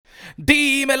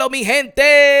Dímelo, mi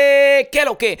gente. Que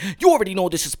lo que? You already know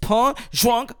this is Pun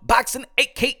Drunk Boxing,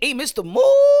 a.k.a. Mr.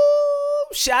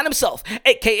 Moonshine himself,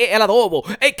 a.k.a. El Adobo,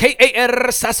 a.k.a. El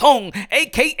Sazón,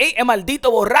 a.k.a. El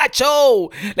Maldito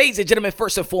Borracho. Ladies and gentlemen,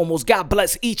 first and foremost, God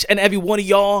bless each and every one of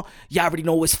y'all. Y'all already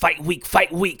know it's fight week.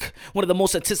 One of the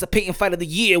most anticipating fight of the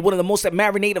year. One of the most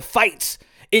marinated fights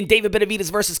in David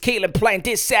Benavidez versus Caleb Plant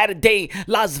this Saturday,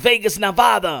 Las Vegas,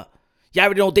 Nevada. Y'all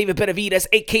already know David Benavidez,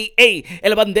 a.k.a.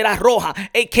 El Bandera Roja,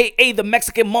 a.k.a. the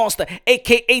Mexican Monster,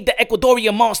 a.k.a. the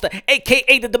Ecuadorian Monster,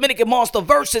 a.k.a. the Dominican Monster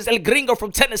versus El Gringo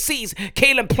from Tennessee's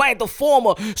Caleb Plant, the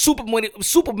former super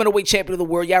middleweight champion of the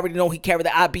world. Y'all already know he carried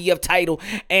the IBF title,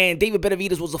 and David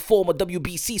Benavidez was a former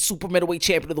WBC super middleweight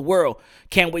champion of the world.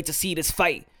 Can't wait to see this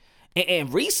fight.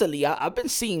 And recently, I've been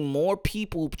seeing more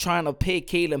people trying to pick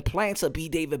Caleb Plant to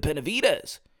beat David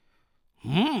Benavidez.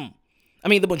 I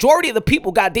mean, the majority of the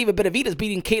people got David Benavidez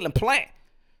beating Caleb Plant.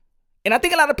 And I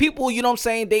think a lot of people, you know what I'm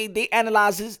saying, they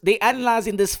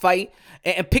analyzing this fight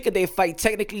and picking their fight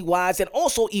technically wise and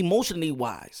also emotionally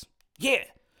wise. Yeah.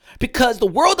 Because the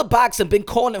world of boxing been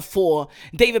calling for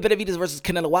David Benavidez versus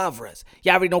Canelo Alvarez.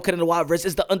 Y'all already know Canelo Alvarez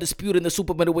is the undisputed in the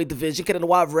super middleweight division.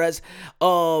 Canelo Alvarez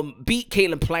beat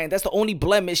Caleb Plant. That's the only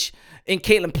blemish in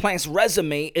Caleb Plant's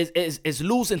resume is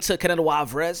losing to Canelo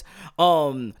Alvarez,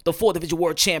 the 4th division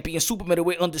world champion, super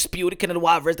middleweight undisputed. Canelo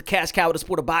Alvarez, the cash cow of the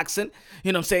sport of boxing.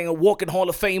 You know what I'm saying? A walking Hall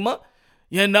of Famer.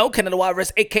 You know, Canelo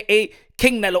Alvarez, a.k.a.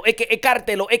 King Nelo, a.k.a.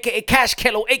 Cartelo, a.k.a. Cash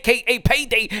Kelo, a.k.a.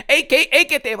 Payday,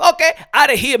 a.k.a. Okay,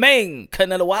 out of here, man.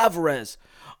 Canelo Alvarez.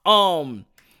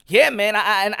 Yeah, man,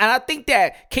 I think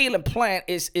that Caleb Plant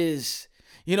is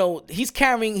you know, he's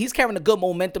carrying a good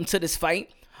momentum to this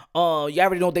fight. You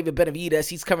already know David Benavidez.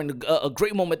 He's carrying a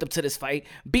great momentum to this fight,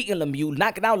 beating Lemieux,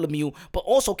 knocking out Lemieux, but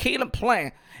also Caleb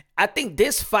Plant. I think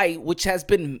this fight, which has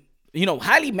been, you know,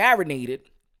 highly marinated.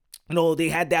 You know, they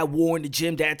had that war in the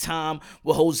gym that time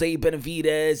with Jose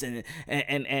Benavidez and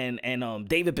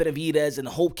David Benavidez and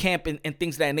the whole camp and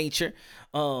things of that nature.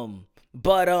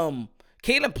 But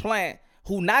Caleb Plant,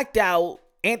 who knocked out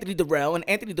Anthony Dirrell, and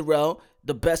Anthony Dirrell,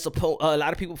 the best opponent, a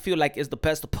lot of people feel like is the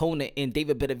best opponent in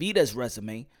David Benavidez's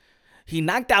resume.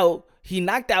 Caleb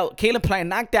Plant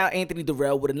knocked out Anthony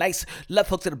Dirrell with a nice left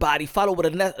hook to the body, followed with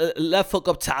a left hook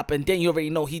up top, and then you already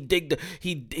know he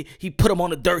put him on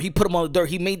the dirt.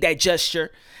 He made that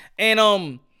gesture.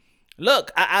 And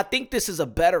look, I think this is a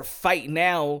better fight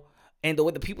now, and the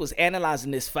way the people is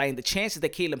analyzing this fight and the chances that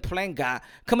Caleb Plant got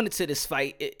coming into this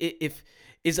fight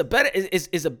is a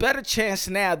better chance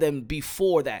now than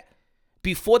before that.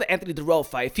 Before the Anthony Dirrell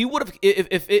fight, if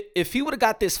he would have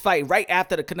got this fight right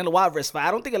after the Canelo Alvarez fight,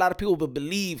 I don't think a lot of people would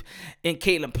believe in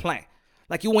Caleb Plant.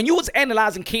 Like when you was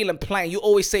analyzing Caleb Plant, you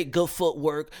always say good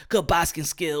footwork, good boxing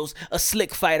skills, a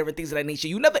slick fighter, and things of that nature.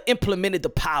 You never implemented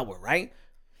the power, right?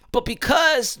 But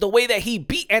because the way that he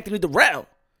beat Anthony Dirrell,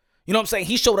 you know what I'm saying?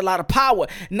 He showed a lot of power.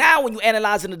 Now, when you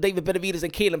analyzing the David Benavidez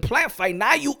and Caleb Plant fight,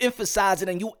 now you emphasizing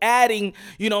and you adding,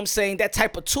 you know what I'm saying, that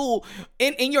type of tool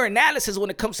in your analysis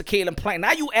when it comes to Caleb Plant.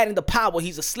 Now you adding the power.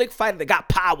 He's a slick fighter that got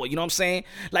power. You know what I'm saying?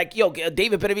 Like, yo,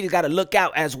 David Benavidez got to look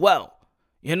out as well.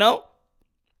 You know?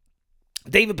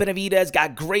 David Benavidez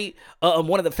got great,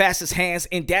 one of the fastest hands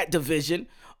in that division.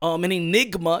 An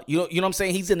enigma. You know what I'm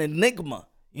saying? He's an enigma.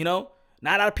 You know?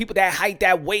 Not a lot of people that height,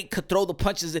 that weight could throw the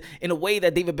punches in a way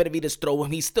that David Benavidez throw him.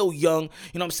 He's still young.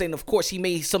 You know what I'm saying? Of course, he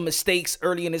made some mistakes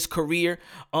early in his career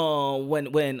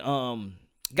when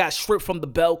got stripped from the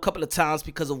belt a couple of times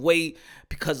because of weight,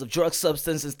 because of drug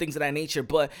substances, things of that nature.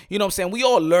 But, you know what I'm saying? We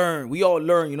all learn. You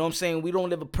know what I'm saying? We don't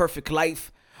live a perfect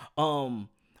life.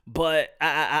 But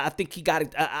I think he got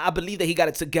it. I believe that he got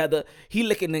it together. He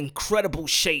look in incredible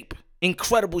shape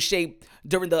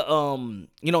during the,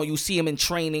 you know, you see him in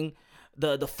training.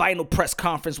 The final press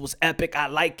conference was epic. I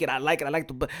like it.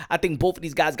 But I think both of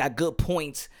these guys got good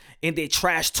points in their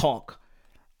trash talk.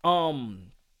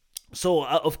 So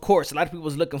of course, a lot of people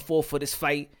was looking forward for this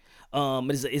fight.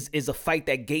 Is a fight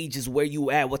that gauges where you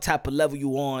at, what type of level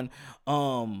you on.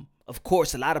 Of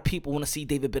course, a lot of people want to see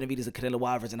David Benavidez and Canelo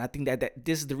Alvarez, and I think that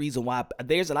this is the reason why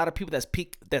there's a lot of people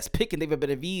that's picking David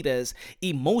Benavidez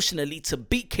emotionally to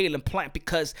beat Caleb Plant,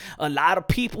 because a lot of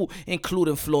people,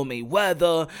 including Floyd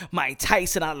Mayweather, Mike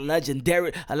Tyson, a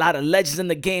lot of legends in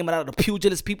the game, a lot of the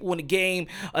pugilist people in the game,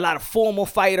 a lot of former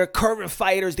current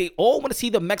fighters, they all want to see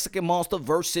the Mexican Monster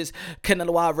versus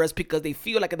Canelo Alvarez because they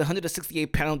feel like in the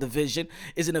 168-pound division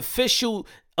is an official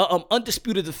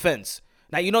undisputed defense.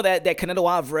 Now, you know that Canelo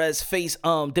Alvarez faced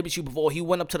Dmitry Bivol. He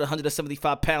went up to the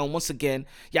 175-pound once again.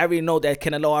 Y'all already know that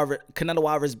Canelo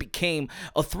Alvarez became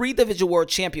a 3-division world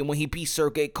champion when he beat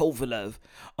Sergey Kovalev.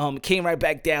 Came right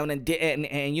back down and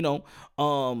you know,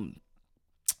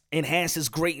 enhance his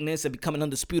greatness and becoming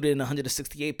undisputed in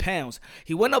 168 pounds.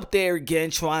 He went up there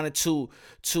again trying to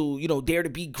dare to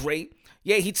be great.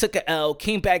 Yeah, he took an L,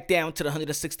 came back down to the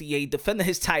 168, defended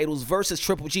his titles versus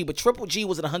Triple G, but Triple G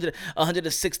was an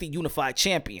 160 unified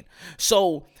champion.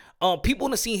 So people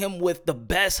want to see him with the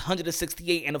best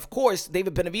 168, and of course,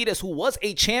 David Benavidez, who was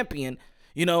a champion,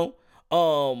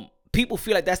 people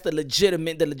feel like that's the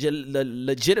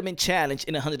legitimate challenge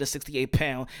in 168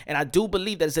 pound, and I do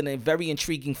believe that it's a very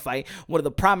intriguing fight, one of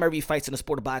the primary fights in the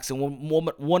sport of boxing,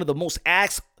 one of the most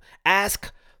asked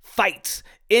fights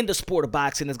in the sport of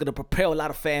boxing. Is going to propel a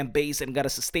lot of fan base and got to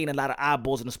sustain a lot of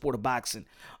eyeballs in the sport of boxing.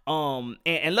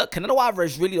 And look, Canelo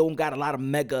Alvarez really don't got a lot of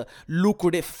mega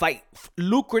lucrative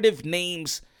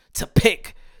names to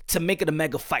pick to make it a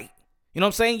mega fight. You know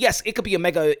what I'm saying? Yes, it could be a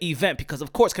mega event because,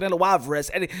 of course, Canelo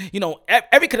Alvarez, every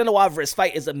Canelo Alvarez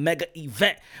fight is a mega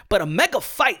event. But a mega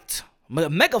fight,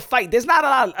 there's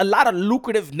not a lot of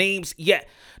lucrative names yet.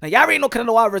 Now, y'all already know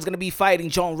Canelo Alvarez is going to be fighting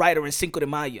John Ryder in Cinco de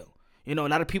Mayo. A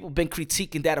lot of people have been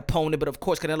critiquing that opponent, but of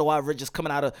course, Canelo Alvarez just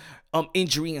coming out of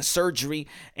injury and surgery,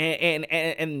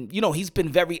 and he's been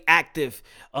very active.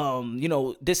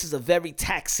 This is a very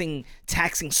taxing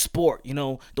sport.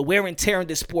 The wear and tear in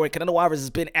this sport. Canelo Alvarez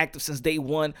has been active since day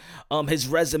one. His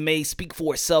resume speak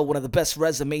for itself. One of the best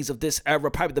resumes of this era,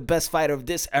 probably the best fighter of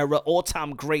this era, all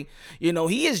time great.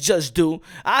 He is just due.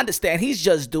 I understand he's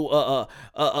just due a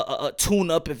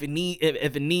tune up if it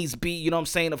needs be. You know what I'm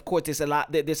saying? Of course, there's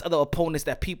other opponents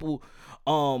that people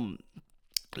a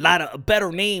lot of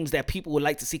better names that people would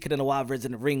like to see Canelo Alvarez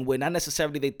in the ring with. Not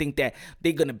necessarily they think that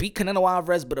they're going to beat Canelo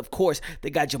Alvarez, but of course, they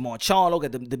got Jamal Charlo,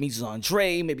 got the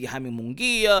Andre, maybe Jaime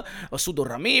Munguia, or Sudo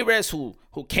Ramirez, who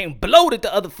came bloated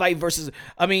the other fight versus,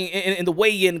 in the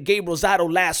weigh-in, Gabe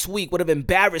Rosado last week. What an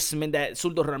embarrassment that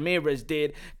Sudo Ramirez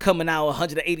did, coming out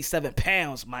 187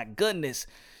 pounds. My goodness.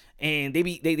 And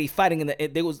they fighting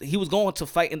he was going to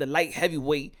fight in the light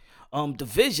heavyweight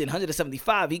division,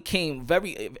 175. He came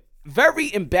very,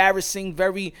 very embarrassing,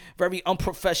 very, very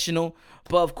unprofessional.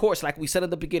 But of course, like we said at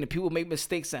the beginning, people make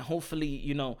mistakes, and hopefully,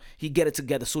 he get it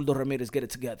together. Suldo Ramirez get it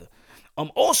together.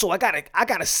 Also, I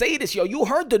gotta say this, yo. You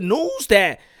heard the news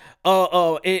that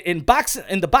in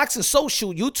the Boxing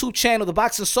Social YouTube channel, the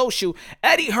Boxing Social,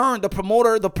 Eddie Hearn, the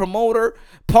promoter,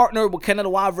 partner with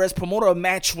Canelo Alvarez, promoter of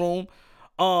Matchroom,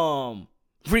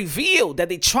 revealed that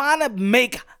they trying to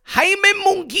make Jaime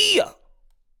Munguia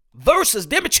versus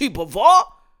Dimitri Bivol.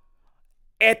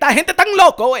 Esta gente tan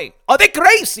loco, eh? Are they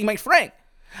crazy, my friend?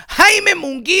 Jaime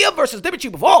Munguia versus Dimitri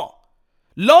Bivol.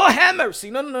 Lord have mercy.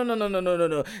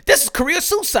 No. This is career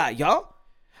suicide, y'all.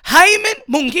 Jaime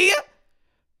Munguia.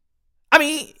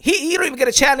 He don't even get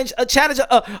a challenging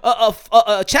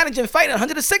fight at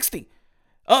 160.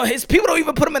 His people don't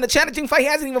even put him in a challenging fight. He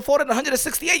hasn't even fought at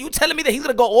 168. You telling me that he's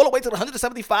gonna go all the way to the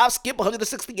 175, skip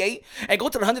 168, and go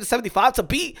to the 175 to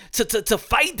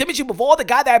fight Dimitri Bivol, the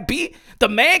guy that beat the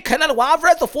man Canelo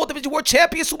Alvarez, the 4th division world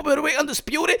champion, super middleweight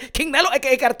undisputed, King Nelo,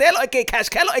 aka Cartelo, aka Cash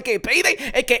Kello, aka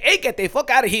Payday, aka get the fuck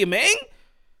out of here, man.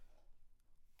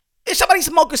 Is somebody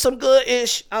smoking some good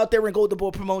ish out there in Golden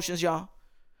Boy Promotions, y'all?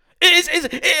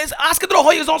 Is Oscar De La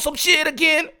Hoya's on some shit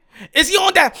again? Is he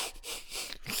on that?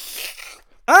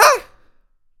 Huh?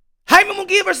 Jaime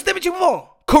Munguia versus Dimitri Bivol.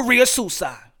 Career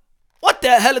suicide. What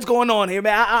the hell is going on here,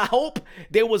 man? I hope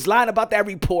they was lying about that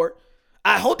report.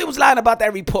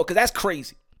 Because that's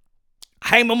crazy.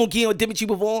 Jaime Munguia and Dimitri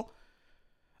Bivol.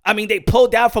 They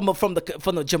pulled out from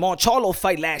the Jamal Charlo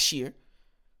fight last year.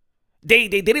 They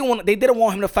didn't want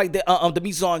him to fight the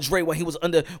Andre when he was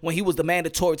the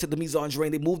mandatory to the Andre,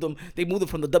 and they moved him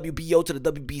from the WBO to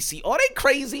the WBC. Are they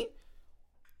crazy?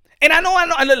 And I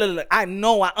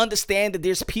understand that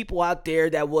there's people out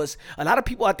there that was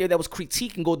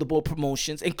critiquing Golden Boy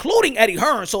Promotions, including Eddie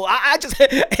Hearn. So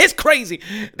it's crazy.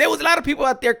 There was a lot of people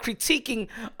out there critiquing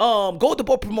Golden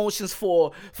Boy Promotions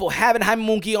for having Jaime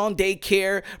Munguia on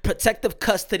daycare, protective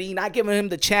custody, not giving him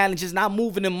the challenges, not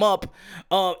moving him up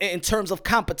in terms of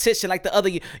competition like the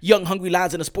other young hungry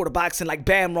lions in the sport of boxing, like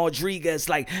Bam Rodriguez,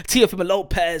 like Teofimo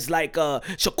Lopez, like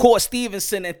Shakur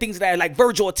Stevenson, and things like that. Like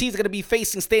Virgil Ortiz is going to be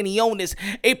facing Stanley Jonas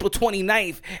April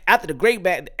 29th after the great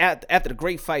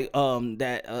fight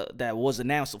that was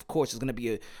announced. Of course, it's going to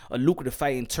be a lucrative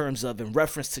fight in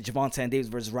reference to Gervonta Davis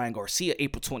versus Ryan Garcia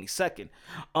April 22nd.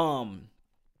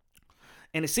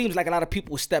 And it seems like a lot of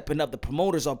people are stepping up. The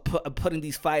promoters are putting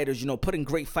these fighters, putting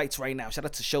great fights right now. Shout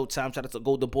out to Showtime. Shout out to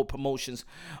Golden Boy Promotions.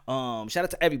 Shout out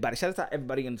to everybody. Shout out to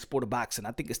everybody in the sport of boxing.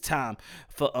 I think it's time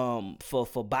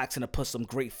for boxing to put some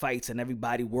great fights and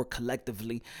everybody work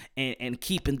collectively and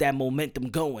keeping that momentum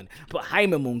going. But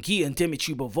Jaime Munguia and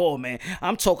Dimitri Bivol, man,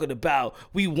 I'm talking about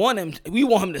we want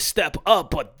him to step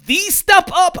up. But these step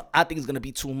up, I think it's gonna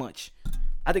be too much.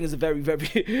 I think it's a very, very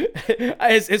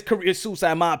his career is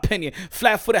suicide, in my opinion.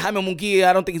 Flat-footed Jaime Munguia,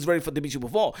 I don't think he's ready for Dimitri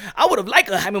Bivol. I would have liked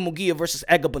a Jaime Munguia versus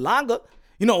Edgar Berlanga.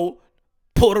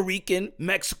 Puerto Rican,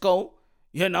 Mexico.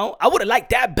 I would have liked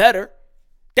that better.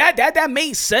 That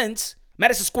made sense.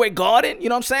 Madison Square Garden, you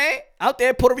know what I'm saying? Out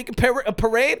there, Puerto Rican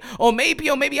parade, or maybe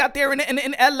out there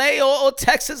in LA or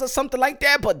Texas or something like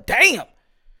that. But damn,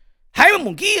 Jaime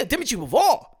Munguia, Dimitri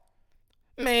Bivol.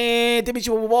 Man,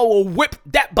 Dimitri Bivol will whip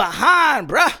that behind,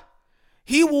 bruh.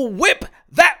 He will whip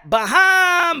that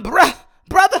behind,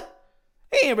 brother.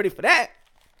 He ain't ready for that.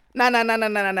 Nah.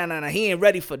 He ain't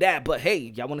ready for that. But hey,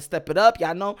 y'all want to step it up?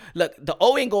 Y'all know. Look, the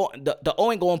O ain't going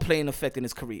to play an effect in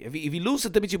his career. If he loses to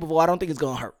Dimitri Bivol, I don't think it's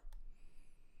gonna hurt.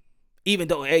 Even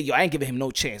though, I ain't giving him no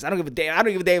chance. I don't give a damn.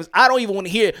 I don't even want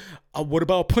to hear. What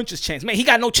about Punch's chance? Man, he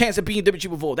got no chance of beating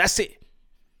Dimitri Bivol. That's it.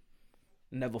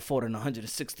 Never fought in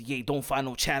 168. Don't find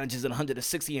no challenges in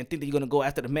 160 and think that you're going to go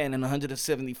after the man in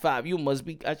 175. You must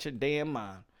be out your damn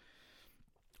mind.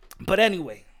 But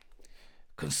anyway,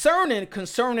 concerning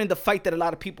the fight that a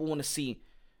lot of people want to see,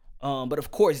 but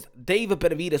of course, David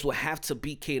Benavidez will have to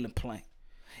beat Caleb Plant.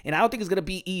 And I don't think it's gonna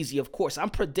be easy. Of course, I'm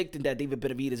predicting that David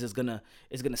Benavidez is gonna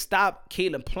stop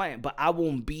Caleb Plant, but I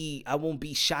won't be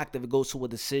shocked if it goes to a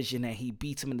decision and he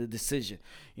beats him in the decision.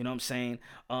 You know what I'm saying?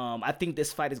 I think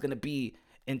this fight is gonna be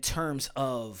in terms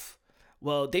of,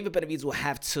 well, David Benavidez will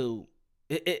have to.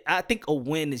 I think a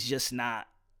win is just not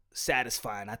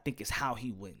satisfying. I think it's how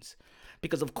he wins,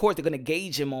 because of course they're gonna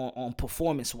gauge him on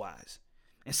performance wise.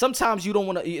 And sometimes you don't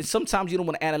want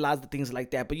to analyze the things like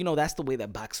that, but that's the way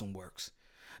that boxing works.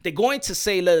 They're going to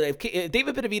say, look, if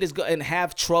David Benavidez go and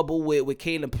have trouble with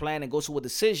Caleb Plant and goes to a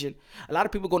decision, a lot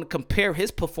of people are going to compare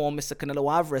his performance to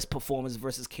Canelo Alvarez's performance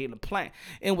versus Caleb Plant,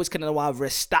 in which Canelo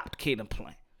Alvarez stopped Caleb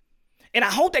Plant. And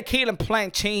I hope that Caleb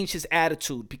Plant changed his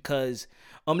attitude because,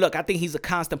 look, I think he's a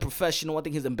constant professional. I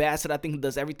think he's an ambassador. I think he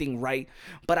does everything right.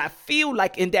 But I feel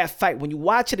like in that fight, when you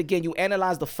watch it again, you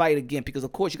analyze the fight again, because,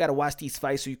 of course, you got to watch these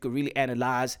fights so you can really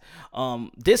analyze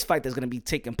this fight that's going to be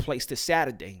taking place this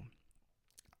Saturday.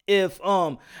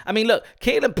 Look,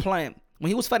 Caleb Plant, when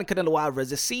he was fighting Canelo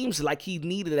Alvarez, it seems like he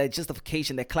needed that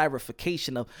justification, that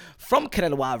clarification from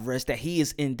Canelo Alvarez that he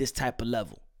is in this type of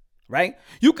level, right?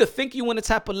 You could think you in a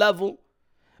type of level,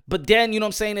 but then, you know what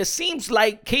I'm saying, it seems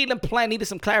like Caleb Plant needed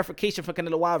some clarification from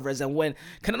Canelo Alvarez, and when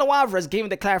Canelo Alvarez gave him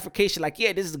the clarification, like,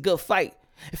 yeah, this is a good fight,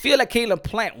 I feel like Caleb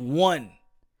Plant won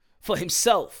for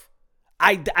himself.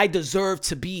 I deserve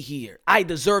to be here. I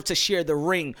deserve to share the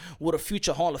ring with a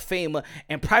future Hall of Famer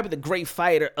and probably the great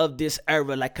fighter of this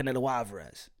era like Canelo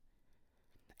Alvarez.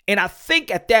 And I think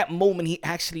at that moment, he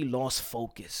actually lost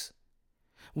focus.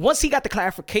 Once he got the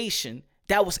clarification,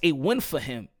 that was a win for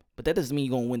him. But that doesn't mean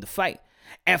you're going to win the fight.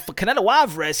 And for Canelo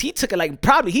Alvarez, he took it like,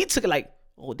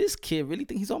 oh, this kid really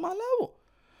think he's on my level.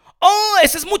 Oh,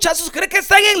 esos muchachos creen que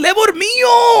están en level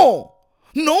mío.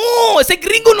 No, ese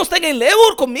gringo no está en el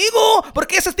level conmigo.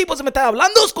 Porque esos tipos se me están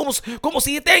hablando como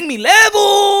si esté en mi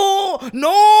level.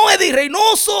 No, Eddie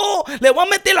Reynoso, le voy a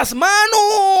meter las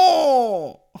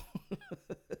manos.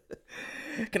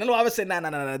 Canelo Alvarez said,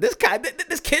 nah. This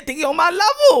kid think he's on my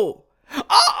level.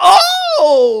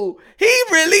 Oh, he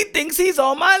really thinks he's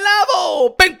on my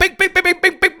level. Bing, bing, bing, bing, bing,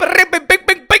 bing, bing, bing, bing, bing,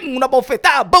 bing, bing. Una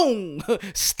bofetada, boom.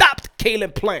 Stopped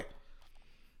Caleb Plant.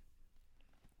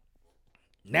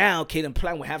 Now, Caleb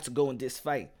Plant will have to go in this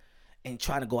fight and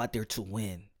try to go out there to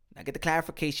win. I get the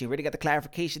clarification. You already got the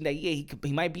clarification that, yeah,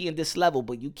 he might be in this level,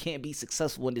 but you can't be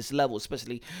successful in this level,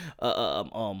 especially,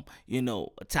 top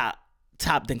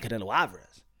than Canelo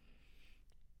Alvarez.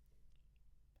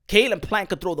 Caleb Plant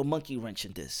could throw the monkey wrench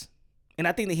in this. And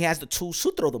I think that he has the tools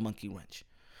to throw the monkey wrench.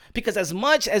 Because as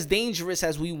much as dangerous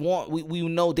as we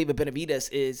know David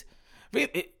Benavidez is,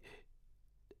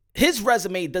 his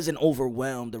resume doesn't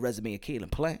overwhelm the resume of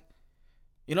Caleb Plant.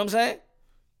 You know what I'm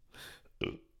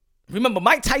saying? Remember,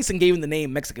 Mike Tyson gave him the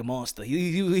name Mexican Monster.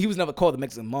 He was never called the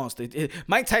Mexican Monster.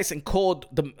 Mike Tyson called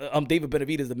David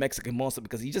Benavidez the Mexican Monster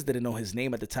because he just didn't know his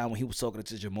name at the time when he was talking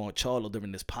to Jamal Charlo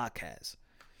during this podcast.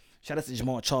 Shout out to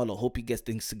Jamal Charlo. Hope he gets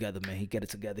things together, man. He get it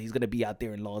together. He's going to be out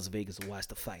there in Las Vegas to watch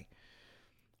the fight.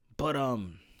 But,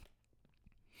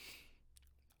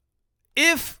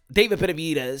 if David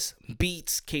Benavidez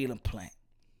beats Caleb Plant,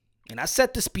 and I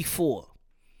said this before,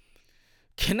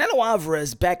 Canelo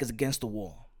Alvarez's back is against the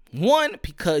wall. One,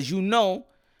 because you know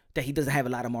that he doesn't have a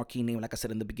lot of marquee name, like I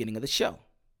said in the beginning of the show.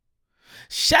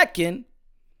 Second,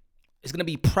 it's going to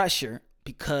be pressure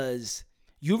because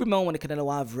you remember when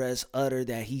Canelo Alvarez uttered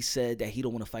that he said that he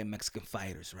don't want to fight Mexican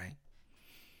fighters, right?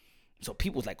 So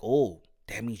people was like, oh,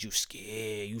 that means you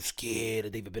scared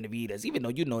of David Benavidez. Even though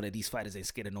you know that these fighters ain't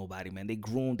scared of nobody, man. They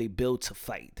groom, they build to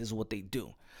fight. This is what they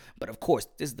do. But of course,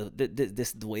 this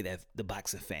is the way that the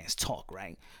boxing fans talk,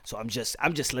 right? So I'm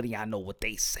just letting y'all know what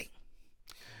they say.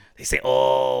 They say,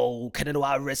 oh, Canelo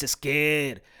Alvarez is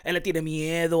scared. Él le tiene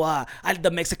miedo a the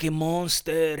Mexican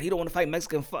monster. He don't want to fight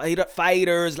Mexican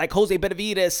fighters. Like Jose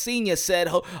Benavidez Sr. said,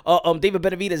 David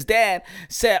Benavidez's dad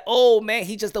said, oh, man,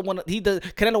 he just don't want to,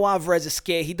 Canelo Alvarez is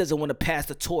scared. He doesn't want to pass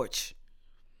the torch.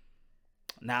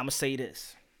 Now, I'm going to say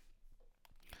this.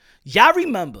 Y'all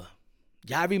remember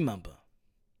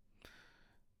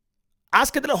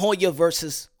Oscar de la Hoya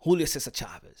versus Julio Cesar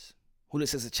Chavez. Julio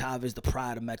Cesar Chavez, the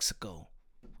pride of Mexico.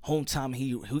 Hometown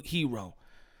hero.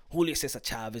 Julio Cesar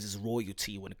Chavez is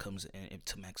royalty when it comes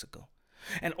to Mexico.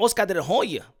 And Oscar de la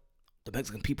Hoya, the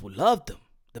Mexican people loved him.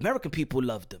 The American people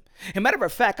loved him. As a matter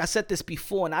of fact, I said this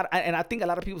before, and I think a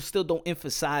lot of people still don't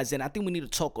emphasize it. And I think we need to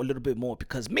talk a little bit more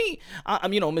because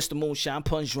I'm Mr. Moonshine,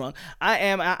 Punch Drunk. I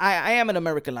am an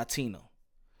American Latino.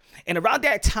 And around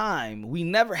that time, we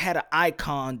never had an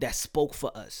icon that spoke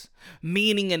for us,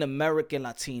 meaning an American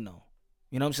Latino.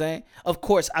 You know what I'm saying? Of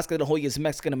course, Oscar de la Hoya is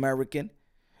Mexican-American,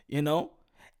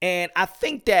 And I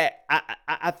think that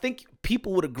I think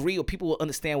people would agree or people will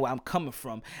understand where I'm coming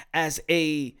from. As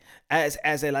a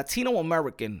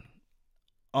Latino-American,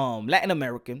 Latin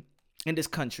American in this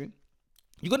country,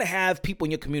 you're going to have people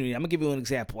in your community. I'm going to give you an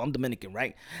example. I'm Dominican,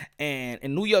 right? And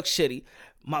in New York City,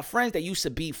 my friends that used to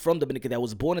be from Dominican, that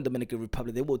was born in Dominican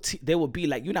Republic, they will be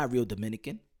like, you're not real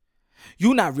Dominican.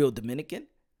 You're not real Dominican.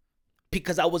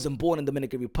 Because I wasn't born in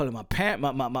Dominican Republic.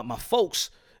 My folks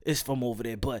is from over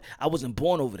there, but I wasn't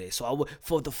born over there. So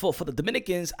for the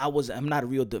Dominicans, I'm not a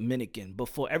real Dominican. But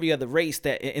for every other race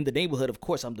that in the neighborhood, of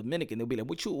course, I'm Dominican. They'll be like,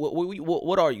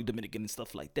 what are you, Dominican, and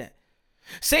stuff like that.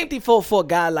 Same thing for a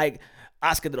guy like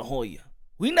Oscar de la Hoya.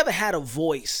 We never had a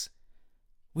voice.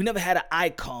 We never had an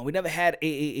icon. We never had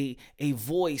a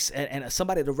voice and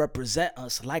somebody to represent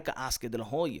us like an Oscar de la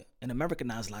Hoya, an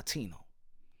Americanized Latino.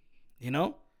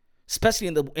 Especially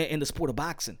in the sport of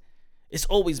boxing. It's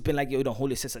always been like,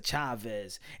 Julio Cesar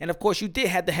Chavez. And of course, you did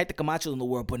have the Hector Camachos in the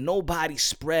world, but nobody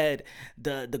spread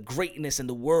the greatness and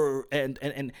the word and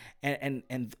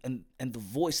the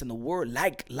voice and the word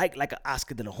like an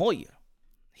Oscar de la Hoya.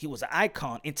 He was an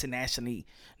icon, internationally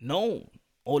known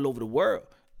all over the world.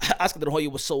 Oscar de la Hoya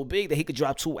was so big that he could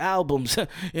drop 2 albums, out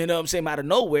of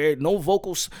nowhere, no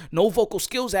vocal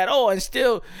skills at all, and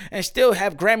still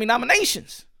have Grammy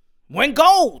nominations. Win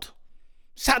gold.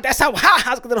 That's how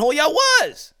high Oscar de la Hoya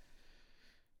was.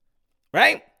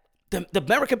 Right? The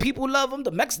American people love him.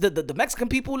 The Mexican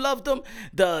people loved him.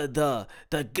 The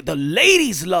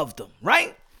ladies loved him.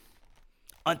 Right?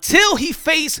 Until he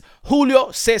faced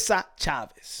Julio Cesar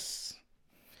Chavez.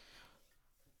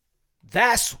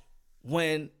 That's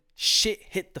when shit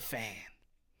hit the fan.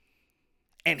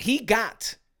 And he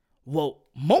got what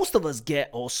most of us get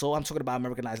also. I'm talking about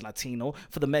Americanized Latino.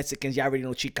 For the Mexicans, you already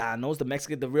know Chicanos.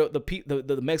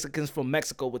 The Mexicans from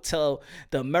Mexico would tell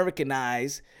the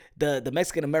Americanized, the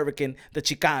Mexican American, the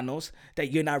Chicanos,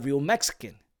 that you're not real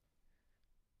Mexican.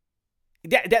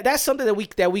 That's something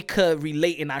that we could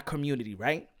relate in our community,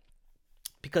 right?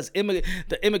 Because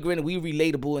the immigrant, we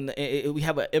relatable, and we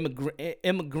have an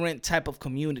immigrant type of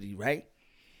community, right?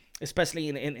 Especially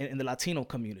in the Latino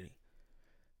community.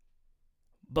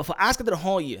 But for Oscar de la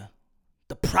Hoya,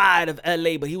 the pride of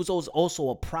LA, but he was also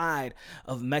a pride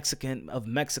of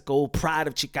Mexico, pride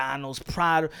of Chicanos,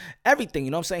 pride of everything.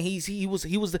 You know what I'm saying?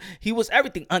 He was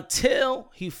everything until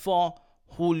he fought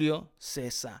Julio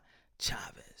Cesar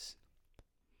Chavez.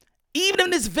 Even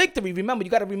in his victory, remember, you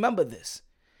got to remember this.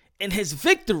 In his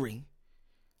victory,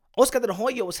 Oscar de la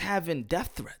Hoya was having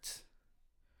death threats.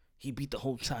 He beat the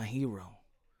hometown hero.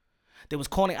 They was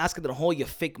calling Oscar de la Hoya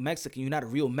fake Mexican. You're not a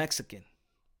real Mexican.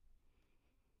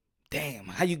 Damn,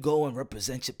 how you go and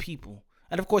represent your people?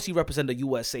 And of course, he represented the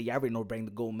USA. You already know bring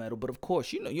the gold medal. But of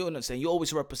course, you know what I'm saying? You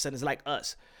always represent us like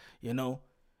us,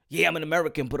 Yeah, I'm an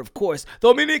American, but of course,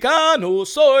 Dominicano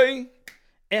soy.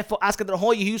 And for Oscar de la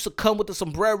Hoya, he used to come with the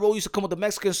sombrero. He used to come with the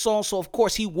Mexican song. So, of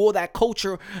course, he wore that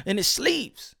culture in his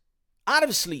sleeves. Out of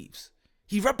his sleeves.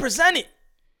 He represented.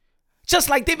 Just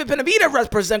like David Benavidez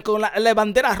represent con la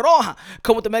bandera roja.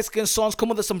 Come with the Mexican songs, come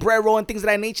with the sombrero and things of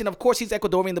that nature. And of course, he's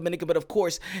Ecuadorian Dominican, but of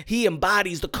course, he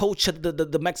embodies the culture,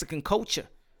 the Mexican culture.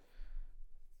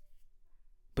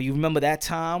 But you remember that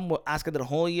time with Oscar De La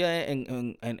Hoya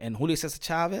and Julio Cesar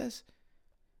Chavez?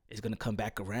 It's going to come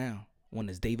back around when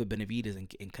it's David Benavidez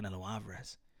and Canelo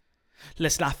Alvarez.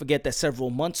 Let's not forget that several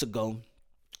months ago,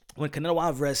 when Canelo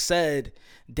Alvarez said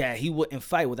that he wouldn't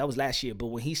fight, well, that was last year, but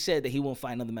when he said that he won't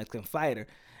fight another Mexican fighter,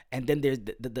 and then there's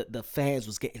the fans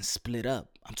was getting split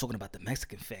up. I'm talking about the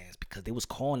Mexican fans because they was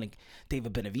calling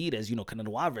David Benavidez,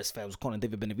 Canelo Alvarez fans was calling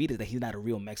David Benavidez that he's not a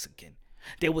real Mexican.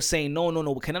 They were saying, no.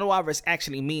 What Canelo Alvarez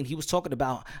actually mean, he was talking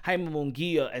about Jaime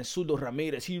Munguia and Sudo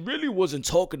Ramirez. He really wasn't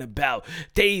talking about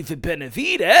David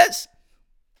Benavidez.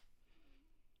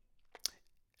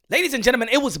 Ladies and gentlemen,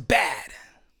 it was bad.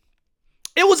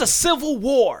 It was a civil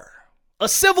war. A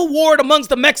civil war amongst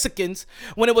the Mexicans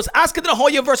when it was Oscar De La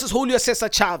Hoya versus Julio Cesar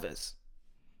Chavez.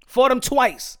 Fought him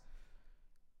twice.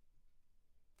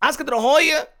 Oscar De La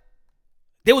Hoya,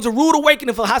 there was a rude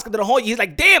awakening for Oscar De La Hoya. He's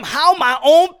like, damn, how my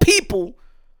own people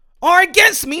are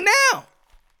against me now.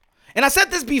 And I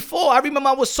said this before. I remember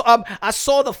I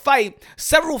saw the fight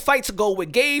several fights ago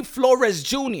with Gabe Flores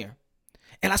Jr.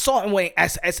 And I saw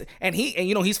him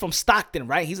he's from Stockton,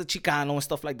 right? He's a Chicano and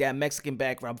stuff like that, Mexican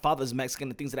background. Father's Mexican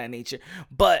and things of that nature.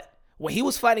 But when he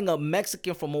was fighting a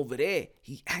Mexican from over there,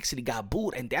 he actually got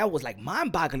booed, and that was like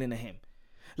mind-boggling to him.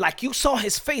 Like you saw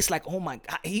his face, like, oh my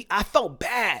God, I felt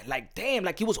bad, like damn,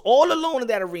 like he was all alone in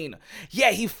that arena. Yeah,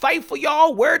 he fight for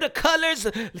y'all, wear the colors,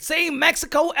 say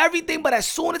Mexico, everything. But as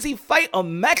soon as he fight a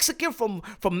Mexican from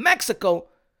Mexico,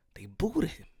 they booed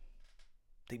him.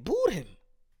 They booed him.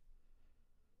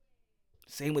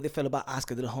 Same way they felt about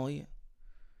Oscar De La Hoya.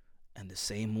 And the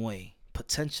same way,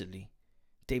 potentially,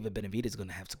 David Benavidez is going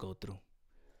to have to go through.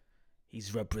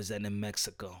 He's representing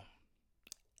Mexico.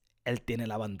 Él tiene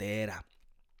la bandera.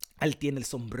 Él tiene el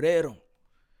sombrero.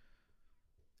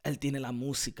 Él tiene la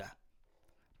música.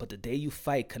 But the day you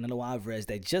fight Canelo Alvarez,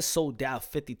 that just sold out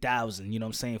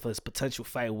 50,000, for his potential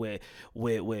fight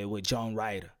with John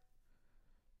Ryder,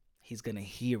 he's going to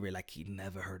hear it like he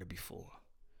never heard it before.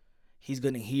 He's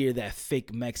going to hear that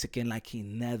fake Mexican like he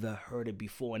never heard it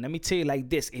before. And let me tell you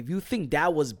like this. If you think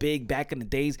that was big back in the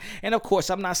days, and of course,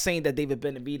 I'm not saying that David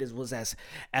Benavidez was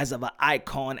as of an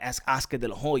icon as Oscar De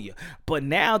La Hoya. But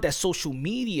now that social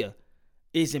media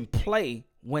is in play,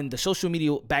 when the social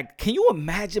media can you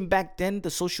imagine back then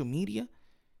the social media?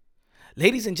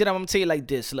 Ladies and gentlemen, I'm going to tell you like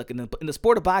this. Look, in the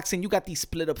sport of boxing, you got these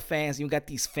split up fans. You got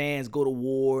these fans go to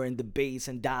war and debates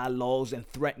and dialogues and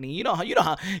threatening. You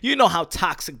know how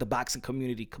toxic the boxing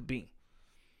community could be.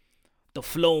 The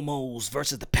Flomos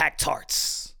versus the Pac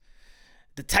Tarts.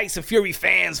 The Tyson Fury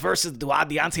fans versus the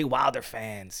Deontay Wilder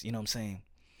fans. You know what I'm saying?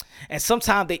 And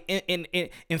sometimes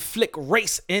they inflict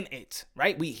race in it,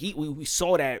 right? We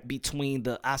saw that between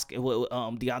the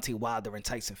Deontay Wilder and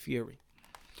Tyson Fury.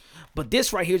 But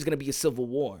this right here is going to be a civil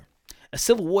war that's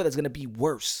going to be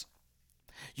worse.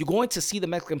 You're going to see the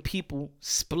Mexican people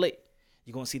split.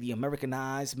 You're going to see the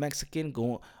Americanized Mexican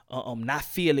not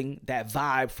feeling that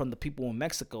vibe from the people in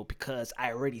Mexico because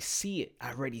I already see it.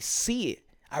 I already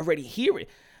hear it.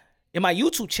 In my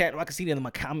YouTube channel, I can see it in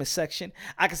my comment section.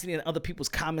 I can see it in other people's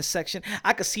comment section.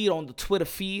 I can see it on the Twitter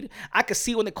feed. I can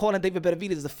see when they're calling David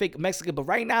Benavidez a fake Mexican. But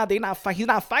right now, he's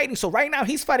not fighting. So right now,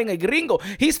 he's fighting a gringo.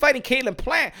 He's fighting Caleb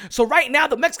Plant. So right now,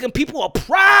 the Mexican people are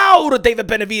proud of David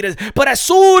Benavidez. But as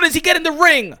soon as he get in the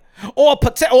ring, or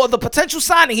the potential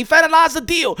signing, he finalized the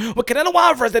deal with Canelo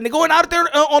Alvarez, and they're going out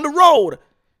there on the road.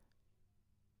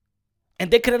 And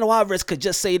then Canelo Alvarez could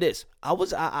just say this. I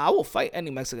will fight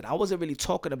any Mexican. I wasn't really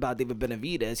talking about David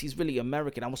Benavidez. He's really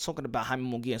American. I was talking about Jaime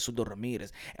Munguia and Sudo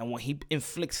Ramirez. And when he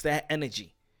inflicts that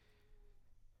energy,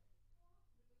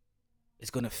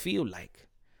 it's going to feel like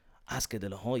Oscar De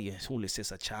La Hoya and Julio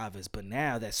Cesar Chavez. But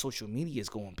now that social media is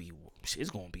going to be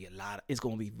it's going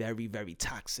to be very, very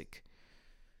toxic.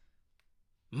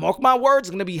 Mark my words, it's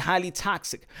going to be highly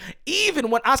toxic. Even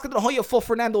when Oscar De La Hoya fought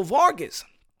Fernando Vargas,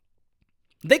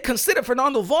 they consider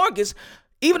Fernando Vargas,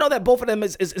 even though that both of them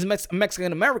is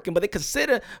Mexican-American, but they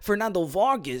consider Fernando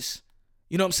Vargas,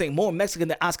 more Mexican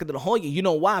than Oscar De La Hoya. You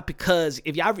know why? Because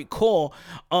if y'all recall,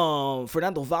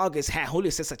 Fernando Vargas had Julio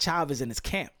Cesar Chavez in his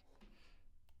camp.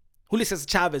 Julio Cesar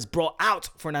Chavez brought out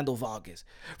Fernando Vargas.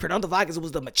 Fernando Vargas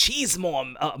was the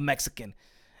machismo Mexican.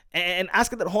 And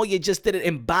Oscar De La Hoya just didn't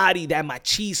embody that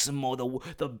machismo,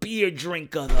 the beer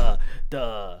drinker,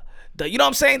 the you know what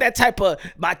I'm saying? That type of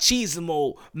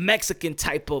machismo, Mexican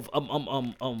type of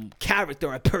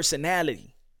character and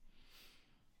personality.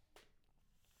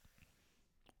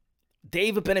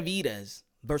 David Benavidez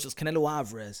versus Canelo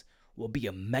Alvarez will be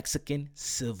a Mexican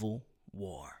civil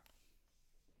war.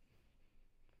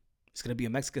 It's going to be a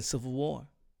Mexican civil war.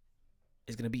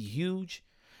 It's going to be huge.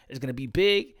 It's going to be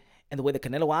big. And the way that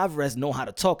Canelo Alvarez know how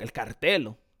to talk, el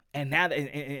cartelo. And now that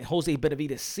and Jose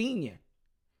Benavidez Sr.,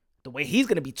 the way he's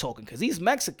going to be talking, because he's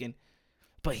Mexican,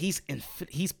 but he's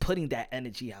putting that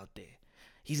energy out there.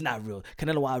 He's not real.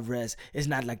 Canelo Alvarez is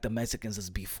not like the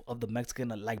Mexicans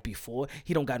like before.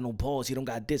 He don't got no balls. He don't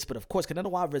got this. But of course,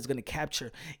 Canelo Alvarez is going to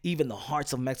capture even the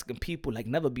hearts of Mexican people like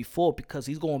never before, because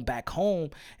he's going back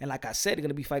home. And like I said, they're going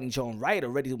to be fighting John Wright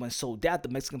already when sold out. The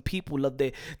Mexican people love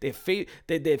their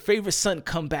favorite son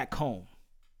come back home.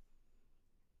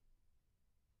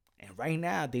 And right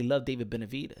now, they love David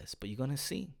Benavidez. But you're going to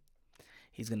see.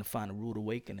 He's going to find a rude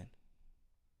awakening.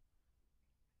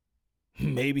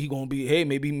 Maybe he gonna be, hey,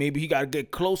 maybe he gotta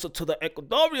get closer to the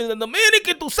Ecuadorians and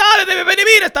Dominican. Tú sabes, David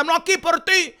Benavidez, estamos aquí por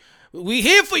ti. We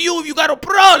here for you if you got a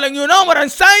problem. You know what I'm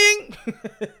saying?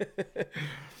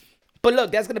 But look,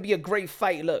 that's gonna be a great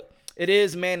fight. Look, it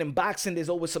is, man. In boxing, there's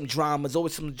always some drama. There's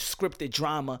always some scripted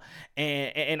drama,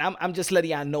 and I'm just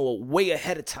letting y'all know way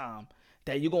ahead of time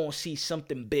that you're gonna see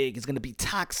something big. It's gonna be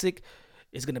toxic.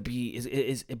 It's gonna be,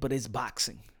 but it's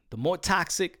boxing. The more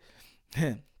toxic.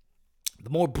 The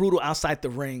more brutal outside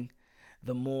the ring,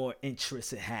 the more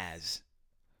interest it has.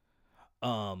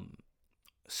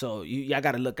 So y'all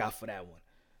got to look out for that one.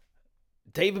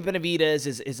 David Benavidez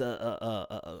is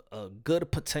a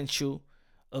good potential,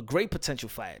 a great potential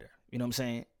fighter. You know what I'm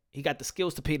saying? He got the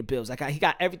skills to pay the bills. He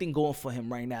got everything going for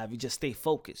him right now if he just stay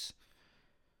focused.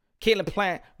 Caleb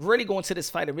Plant really going to this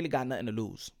fight and really got nothing to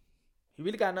lose. He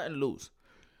really got nothing to lose.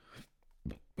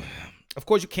 Of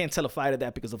course, you can't tell a fighter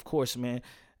that because, of course, man,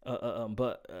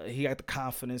 but he got the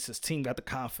confidence. His team got the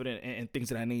confidence and things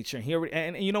of that nature.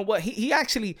 And you know what? He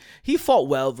actually fought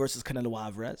well versus Canelo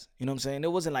Alvarez. You know what I'm saying?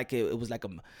 It wasn't like it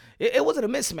wasn't a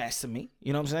mismatch to me.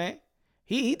 You know what I'm saying?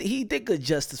 He did good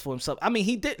justice for himself. I mean,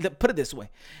 he did, put it this way.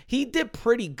 He did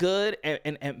pretty good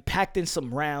and packed in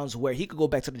some rounds where he could go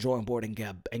back to the drawing board and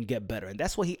get better. And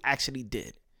that's what he actually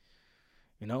did.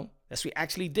 You know? That's what he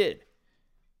actually did.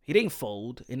 He didn't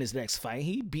fold in his next fight.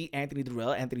 He beat Anthony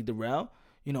Dirrell.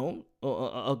 You know,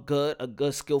 a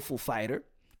good skillful fighter,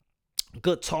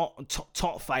 good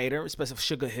taught fighter, especially for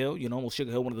Sugar Hill. You know,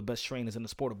 Sugar Hill, one of the best trainers in the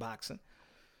sport of boxing.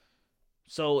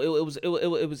 So it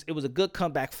was a good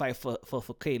comeback fight for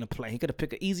Caden to play. He could have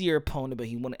picked an easier opponent, but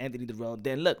he won Anthony Dirrell.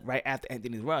 Then look, right after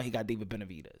Anthony Dirrell, he got David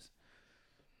Benavidez.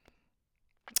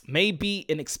 Maybe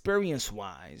in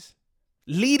experience-wise,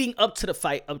 leading up to the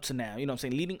fight, up to now, you know what I'm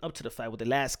saying? Leading up to the fight with the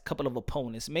last couple of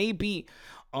opponents, maybe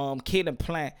Caden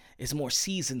Plant is more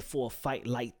seasoned for a fight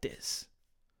like this.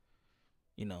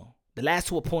 You know, the last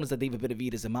two opponents that David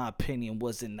Benavidez, in my opinion,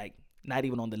 wasn't like, not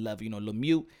even on the level. You know,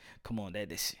 Lemieux, come on,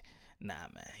 this shit. Nah,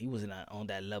 man, he wasn't on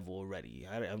that level already.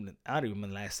 I don't remember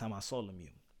the last time I saw Lemieux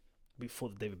before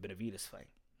the David Benavidez fight.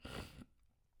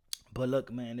 But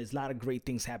look, man, there's a lot of great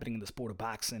things happening in the sport of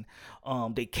boxing.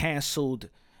 They canceled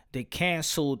the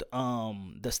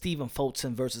Stephen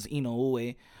Fulton versus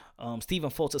Inoue. Stephen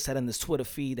Fulton said on his Twitter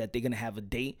feed that they're gonna have a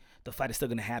date. The fight is still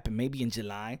gonna happen, maybe in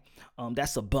July.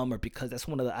 That's a bummer because that's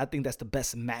I think that's the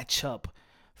best matchup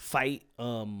fight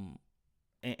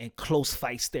and close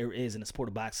fights there is in the sport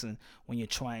of boxing when you're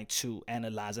trying to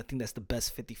analyze. I think that's the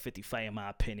best 50-50 fight in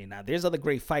my opinion. Now, there's other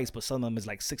great fights, but some of them is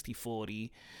like 60-40,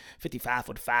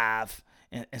 55-45,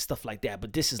 and stuff like that.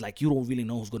 But this is like you don't really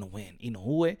know who's going to win,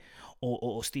 Inoue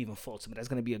or Stephen Fulton. But that's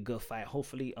going to be a good fight.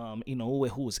 Hopefully, Inoue,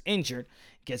 who was injured,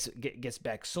 gets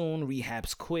back soon,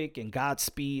 rehabs quick, and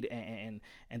Godspeed, and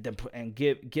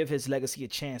give his legacy a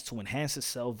chance to enhance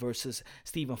itself versus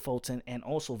Stephen Fulton, and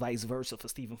also vice versa for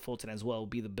Stephen Fulton as well. Will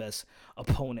be the best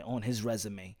opponent on his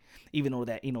resume, even though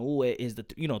that Inoue is the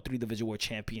 3-division world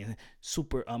champion,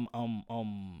 super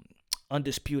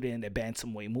undisputed in the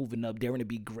bantamweight, moving up, daring to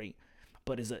be great.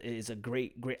 But is a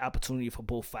great opportunity for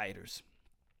both fighters.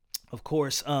 Of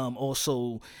course,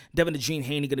 also Devin the Dream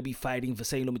Haney going to be fighting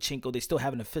Vasily Lomachenko. They still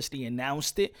haven't officially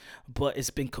announced it, but it's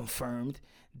been confirmed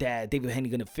that David Haney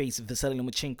going to face Vasily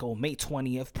Lomachenko May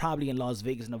 20th, probably in Las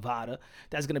Vegas, Nevada.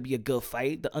 That's going to be a good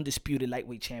fight. The undisputed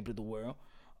lightweight champion of the world.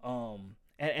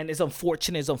 And it's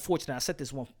unfortunate. I said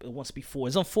this once before.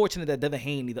 It's unfortunate that Devin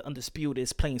Haney, the undisputed,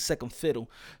 is playing second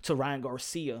fiddle to Ryan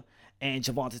Garcia and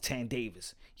Gervonta Tank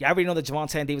Davis. You already know that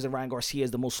Gervonta Tank Davis and Ryan Garcia is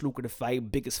the most lucrative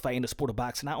fight, biggest fight in the sport of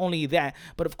boxing. Not only that,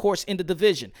 but of course in the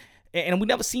division. And we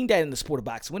never seen that in the sport of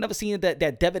boxing. We never seen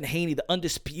that Devin Haney, the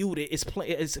undisputed, is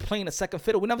playing a second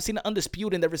fiddle. We never seen the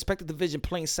undisputed in their respective division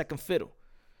playing second fiddle.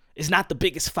 It's not the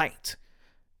biggest fight.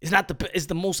 It's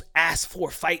the most asked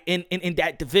for fight in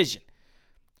that division.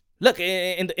 Look,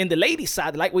 in the ladies'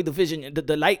 side, the lightweight division,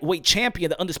 the lightweight champion,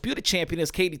 the undisputed champion is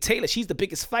Katie Taylor. She's the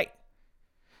biggest fight.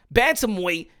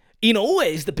 Bantamweight, Inoue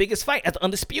is the biggest fight at the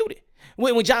undisputed.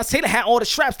 When John Taylor had all the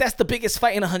straps, that's the biggest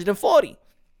fight in 140.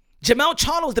 Jermell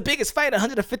Charlo is the biggest fight at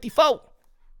 154.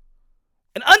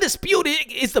 And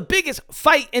Undisputed is the biggest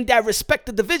fight in that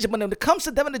respective division. But when it comes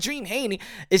to Devin the Dream Haney,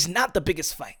 it's not the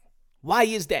biggest fight. Why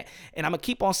is that? And I'm going to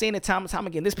keep on saying it time and time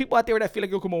again. There's people out there that feel like,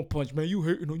 yo, come on, Punch, man. You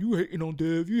hating on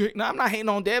Dev. No, I'm not hating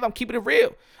on Dev. I'm keeping it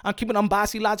real. I'm keeping it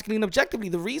unbiased, logically, and objectively.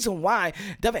 The reason why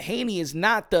Devin Haney is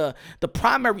not the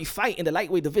primary fight in the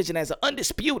lightweight division as an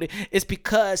Undisputed is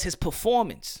because his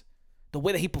performance, the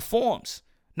way that he performs.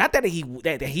 Not that he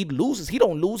loses. He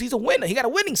don't lose. He's a winner. He got a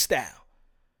winning style.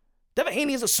 Devin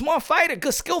Haney is a smart fighter,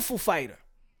 good, skillful fighter.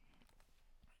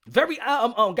 Very,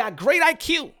 got great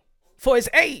IQ for his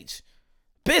age.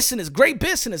 Great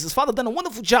business. His father done a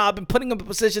wonderful job in putting him in a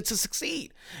position to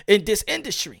succeed in this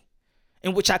industry,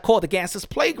 in which I call the gangster's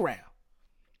playground.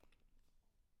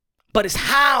 But it's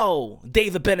how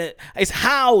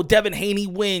Devin Haney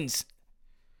wins.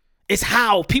 It's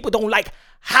how people don't like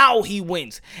how he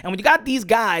wins. And when you got these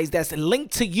guys that's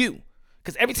linked to you,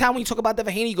 because every time when you talk about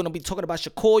Devin Haney, you're going to be talking about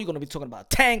Shakur, you're going to be talking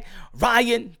about Tank,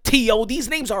 Ryan, T.O. These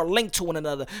names are linked to one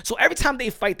another. So every time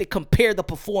they fight, they compare the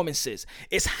performances.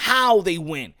 It's how they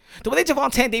win. The way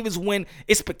Gervonta Davis win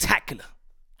is spectacular.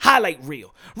 Highlight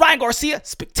reel. Ryan Garcia,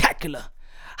 spectacular.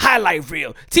 Highlight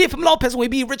reel. Teofimo Lopez when he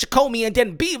beat Richard Comey and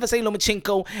then beat Vasily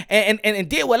Lomachenko and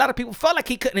did what a lot of people felt like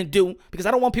he couldn't do, because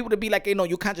I don't want people to be like, hey, no,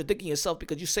 you're contradicting yourself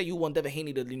because you say you want Devin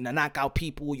Haney to knock out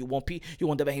people, you want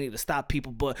Devin Haney to stop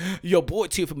people, but your boy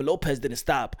Teofimo Lopez didn't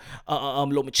stop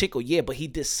Lomachenko. Yeah, but he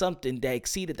did something that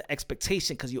exceeded the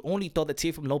expectation, because you only thought that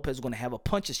Teofimo Lopez was going to have a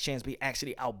puncher's chance, but he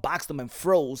actually outboxed him and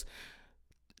froze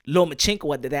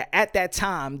Lomachenko. At that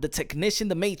time, the technician,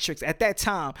 the Matrix, at that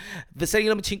time, Vasily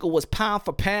Lomachenko was pound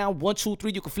for pound, 1, 2,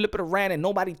 3. You could flip it around, and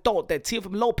nobody thought that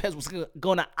Teofimo Lopez was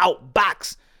gonna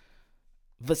outbox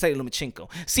Vasily Lomachenko.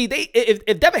 See,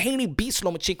 if Devin Haney beats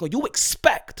Lomachenko, you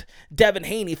expect Devin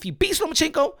Haney, if he beats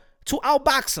Lomachenko, to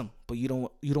outbox him, but you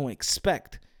don't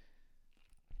expect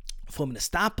for him to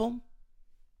stop him,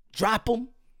 drop him,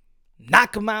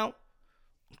 knock him out,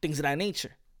 things of that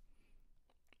nature.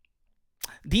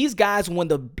 These guys, when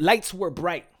the lights were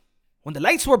bright,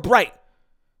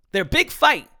 their big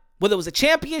fight, whether it was a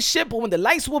championship or when the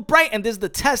lights were bright and this is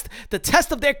the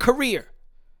test of their career,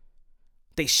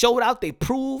 they showed out, they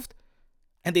proved,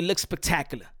 and they looked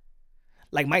spectacular.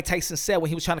 Like Mike Tyson said when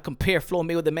he was trying to compare Floyd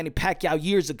Mayweather and Manny Pacquiao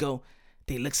years ago,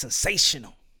 they look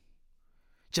sensational.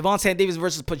 Gervonta Davis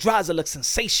versus Pedraza looked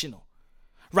sensational.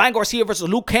 Ryan Garcia versus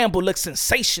Luke Campbell looked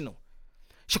sensational.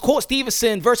 Shakur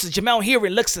Stevenson versus Jamel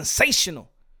Herring looks sensational.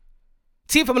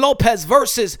 Teofimo Lopez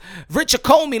versus Richard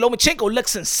Comey, Lomachenko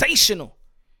looks sensational.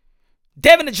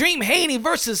 Devin the Dream Haney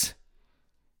versus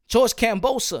George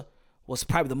Kambosos was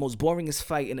probably the most boringest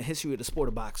fight in the history of the sport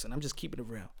of boxing. I'm just keeping it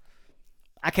real.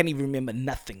 I can't even remember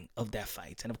nothing of that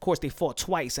fight. And of course, they fought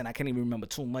twice, and I can't even remember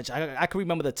too much. I can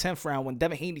remember the 10th round when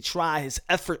Devin Haney tried. His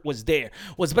effort was there.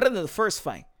 Was better than the first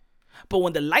fight. But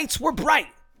when the lights were bright,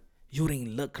 you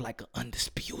didn't look like an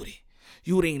Undisputed.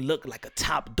 You didn't look like a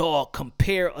top dog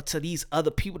compared to these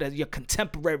other people that are your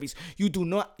contemporaries. You do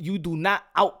not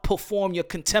outperform your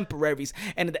contemporaries.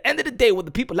 And at the end of the day,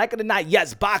 whether people like it or not,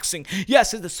 yes, boxing,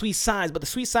 yes, it's the sweet science, but the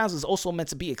sweet science is also meant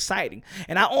to be exciting.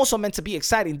 And I also meant to be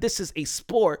exciting. This is a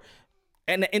sport.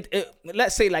 And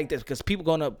let's say like this, because people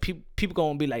gonna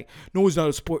be like, no, it's not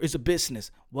a sport, it's a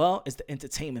business. Well, it's the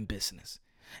entertainment business.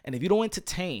 And if you don't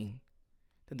entertain,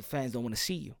 then the fans don't want to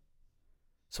see you.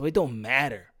 So it don't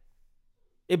matter.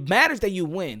 It matters that you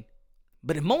win,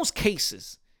 but in most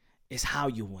cases, it's how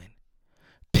you win.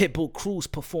 Pitbull Cruz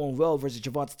performed well versus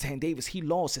Gervonta Davis. He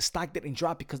lost. His stock didn't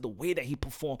drop because the way that he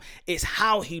performed is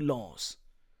how he lost.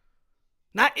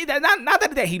 Not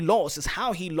that he lost, it's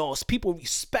how he lost. People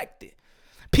respect it.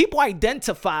 People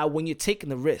identify when you're taking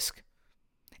the risk.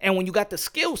 And when you got the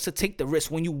skills to take the risk,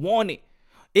 when you want it.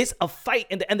 It's a fight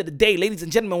at the end of the day, ladies and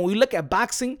gentlemen. When we look at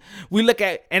boxing,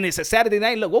 and it's a Saturday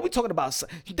night. Look, what we talking about?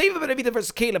 David Benavidez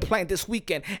versus Caleb Plant this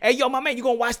weekend. Hey, yo, my man, you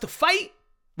gonna watch the fight,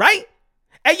 right?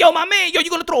 Hey, yo, my man, you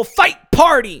gonna throw a fight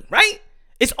party, right?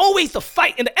 It's always the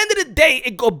fight. At the end of the day,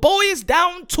 it boils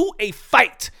down to a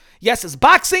fight. Yes, it's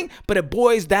boxing, but it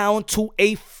boils down to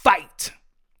a fight.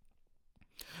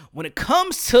 When it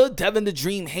comes to Devin the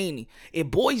Dream Haney, it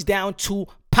boils down to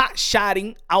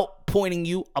pot-shotting, outpointing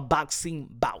you a boxing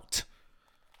bout.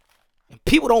 And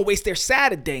people don't waste their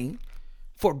Saturday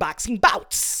for boxing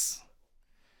bouts.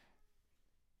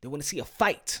 They want to see a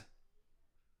fight.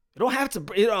 You don't have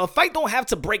to, a fight don't have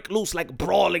to break loose like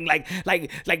brawling, like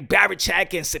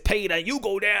Barichak and Cepeda. You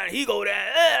go down, he go down.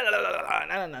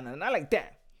 No, not like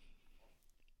that.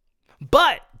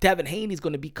 But Devin Haney's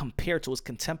going to be compared to his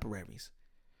contemporaries.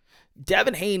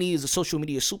 Devin Haney is a social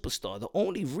media superstar. The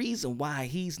only reason why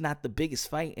he's not the biggest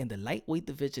fight in the lightweight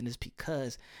division is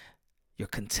because your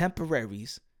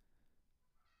contemporaries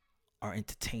are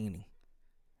entertaining.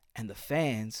 And the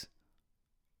fans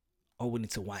are willing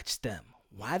to watch them.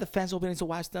 Why the fans are willing to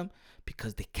watch them?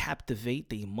 Because they captivate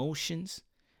the emotions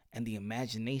and the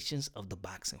imaginations of the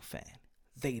boxing fan.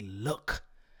 They look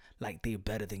like they're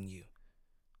better than you.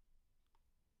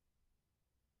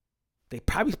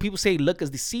 People say look is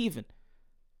deceiving.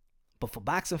 But for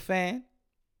boxing fan,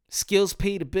 skills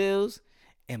pay the bills.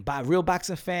 And by real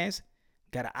boxing fans,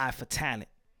 got an eye for talent.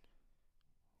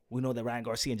 We know that Ryan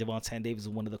Garcia and Gervonta Davis is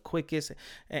one of the quickest.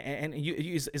 And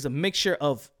it's a mixture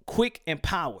of quick and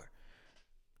power.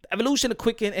 The evolution of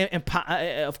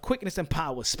quickness and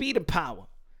power. Speed and power.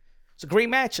 It's a great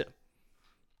matchup.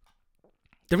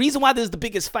 The reason why this is the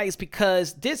biggest fight is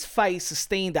because this fight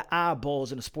sustained the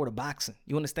eyeballs in the sport of boxing.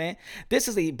 You understand?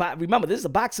 Remember, this is a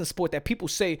boxing sport that people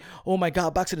say, oh my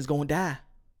God, boxing is going to die.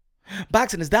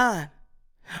 Boxing is dying.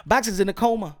 Boxing is in a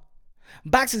coma.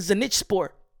 Boxing is a niche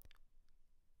sport.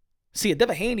 See,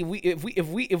 Devin Haney,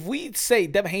 if we say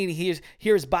Devin Haney,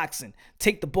 here's boxing,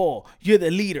 take the ball, you're the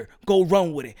leader, go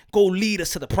run with it, go lead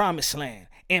us to the promised land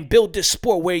and build this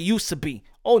sport where it used to be.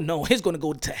 Oh no, he's gonna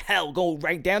go to hell, go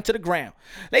right down to the ground.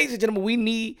 Ladies and gentlemen, we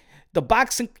need the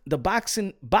sport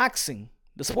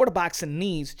of boxing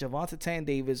needs Gervonta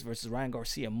Davis versus Ryan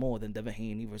Garcia more than Devin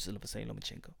Haney versus Vasily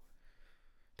Lomachenko.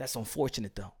 That's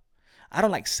unfortunate though. I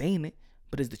don't like saying it,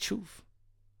 but it's the truth.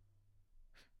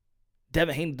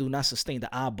 Devin Haney do not sustain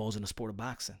the eyeballs in the sport of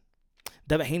boxing.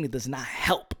 Devin Haney does not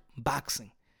help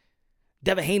boxing.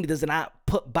 Devin Haney does not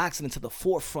put boxing into the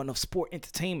forefront of sport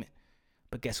entertainment.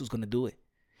 But guess who's going to do it?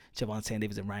 Gervonta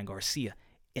Davis and Ryan Garcia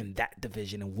in that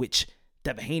division, in which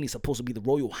Devin Haney is supposed to be the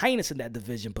Royal Highness in that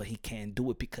division, but he can't do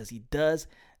it because he does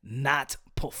not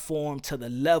perform to the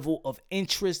level of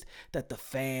interest that the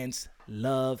fans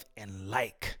love and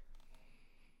like.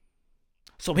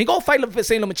 So when he go fight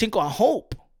Vasily Lomachenko, I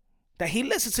hope that he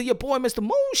listens to your boy, Mr.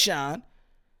 Moonshine,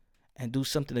 and do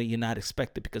something that you're not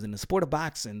expected. Because in the sport of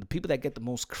boxing, the people that get the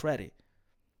most credit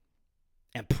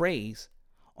and praise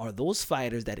are those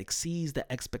fighters that exceeds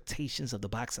the expectations of the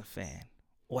boxing fan,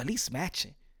 or at least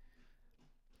matching.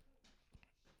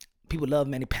 People love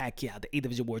Manny Pacquiao, the 8th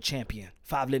Division World Champion,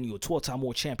 5 lineal, 12-time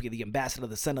World Champion, the ambassador,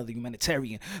 the son of the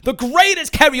humanitarian, the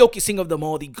greatest karaoke singer of them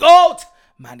all, the GOAT,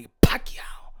 Manny Pacquiao.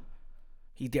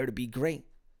 He dared to be great.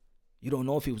 You don't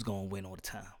know if he was going to win all the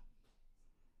time.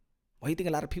 Why do you think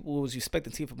a lot of people was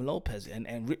respecting Teofimo Lopez?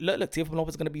 And look, Teofimo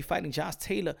Lopez is going to be fighting Josh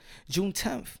Taylor June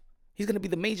 10th. He's going to be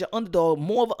the major underdog,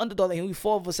 more of an underdog than he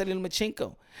fought for Vasily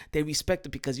Lomachenko. They respect it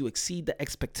because you exceed the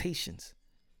expectations.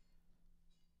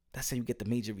 That's how you get the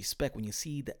major respect, when you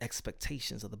see the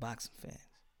expectations of the boxing fans.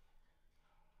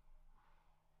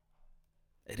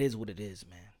 It is what it is,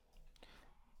 man.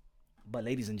 But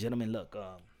ladies and gentlemen, look,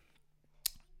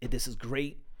 this is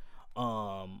great.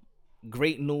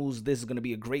 Great news. This is going to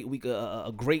be a great week,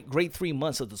 a great 3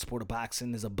 months of the sport of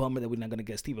boxing. There's a bummer that we're not going to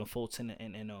get Stephen Fulton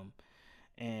and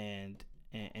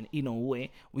Inoue.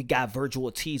 We got Virgil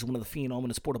Ortiz, one of the phenom in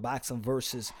the sport of boxing,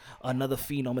 versus another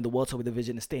phenom in the welterweight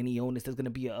division, Stanionis. There's going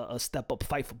to be a step up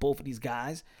fight for both of these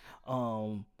guys.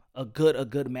 A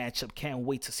good matchup. Can't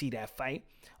wait to see that fight.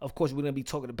 Of course, we're going to be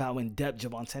talking about in depth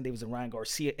Gervonta Davis and Ryan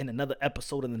Garcia in another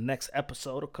episode, in the next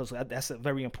episode, because that's a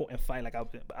very important fight, like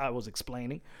I was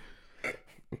explaining.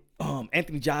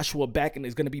 Anthony Joshua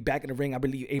is going to be back in the ring, I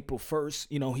believe, April 1st.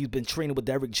 You know, he's been training with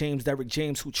Derrick James,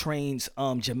 who trains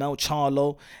Jamel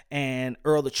Charlo and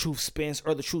Earl the Truth Spence.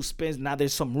 Now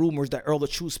there's some rumors that Earl the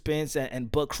Truth Spence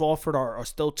and Bud Crawford are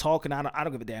still talking. I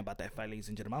don't give a damn about that fight, ladies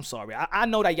and gentlemen. I'm sorry. I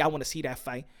know that y'all want to see that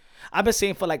fight. I've been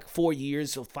saying for like 4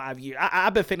 years or 5 years.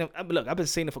 I've been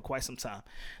saying it for quite some time.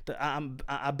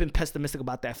 I've been pessimistic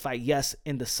about that fight. Yes,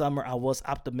 in the summer I was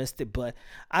optimistic, but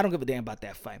I don't give a damn about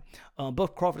that fight.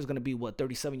 Bud Crawford is going to be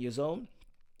 37 years old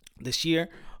this year.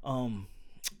 I'm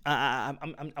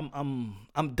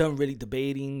done really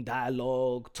debating,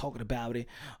 talking about it.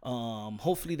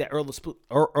 Hopefully that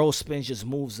Earl Spence just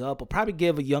moves up. I'll probably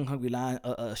give a young hungry lion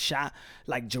a shot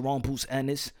like Jerome Bruce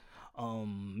Ennis.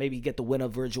 Maybe get the winner,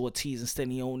 Virgil Ortiz and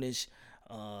Stanionis.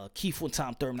 Keith and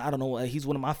Tom Thurman. I don't know. He's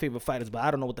one of my favorite fighters, but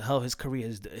I don't know what the hell his career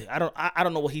is. I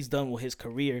don't know what he's done with his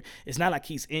career. It's not like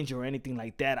he's injured or anything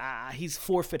like that. He's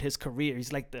forfeit his career.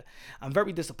 He's like I'm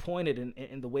very disappointed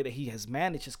in the way that he has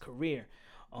managed his career.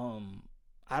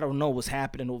 I don't know what's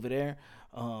happening over there.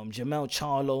 Jamel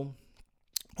Charlo.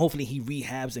 Hopefully he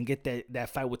rehabs and get that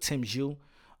fight with Tim Zhu.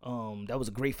 That was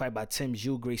a great fight by Tim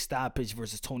Zhu. Great stoppage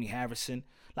versus Tony Harrison.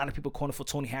 A lot of people calling for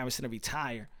Tony Harrison to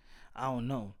retire. I don't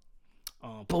know.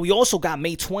 But we also got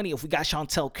May 20th. We got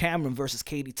Chantel Cameron versus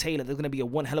Katie Taylor. There's gonna be a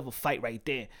one hell of a fight right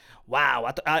there.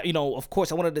 Wow. Of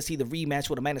course, I wanted to see the rematch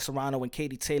with Amanda Serrano and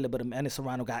Katie Taylor, but Amanda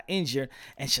Serrano got injured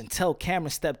and Chantel Cameron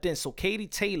stepped in. So Katie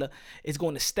Taylor is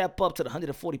going to step up to the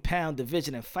 140-pound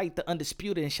division and fight the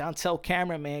undisputed. And Chantel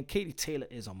Cameron, man, Katie Taylor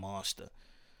is a monster.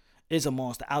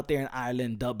 Out there in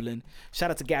Ireland, Dublin.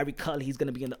 Shout out to Gary Cully. He's going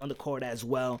to be in the undercard as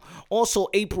well. Also,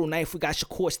 April 9th, we got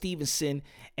Shakur Stevenson.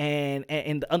 And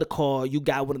in the undercard, you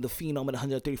got one of the phenom in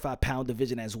the 135-pound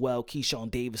division as well,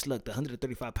 Keyshawn Davis. Look, the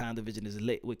 135-pound division is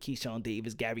lit with Keyshawn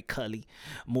Davis, Gary Cully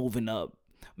moving up.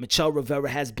 Michelle Rivera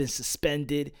has been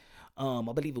suspended. I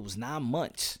believe it was 9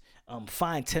 months.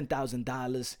 Fined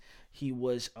 $10,000. He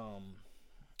was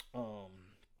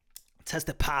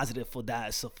tested positive for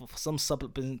that, so for some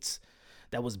supplements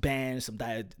that was banned, some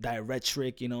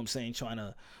diuretic, you know what I'm saying, trying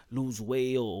to lose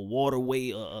weight or water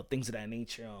weight or things of that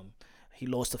nature. He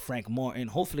lost to Frank Martin.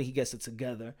 Hopefully he gets it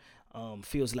together.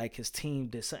 Feels like his team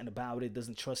did something about it,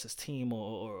 doesn't trust his team,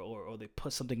 or they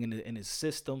put something in his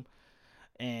system.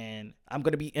 And I'm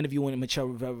going to be interviewing Michelle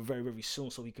Rivera very, very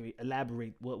soon so we can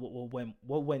elaborate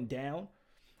what went down.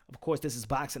 Of course, this is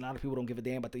boxing. A lot of people don't give a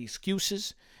damn about the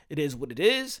excuses. It is what it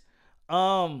is.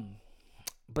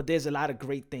 But there's a lot of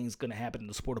great things going to happen in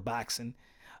the sport of boxing.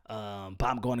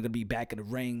 Bob going to be back in the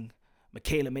ring.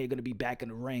 Michaela May going to be back in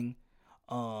the ring.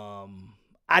 To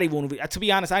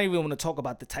be honest, I didn't even want to talk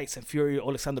about the Tyson Fury or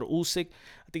Alexander Usyk.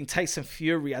 I think Tyson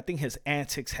Fury, his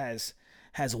antics has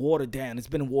watered down. It's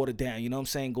been watered down. You know what I'm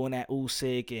saying? Going at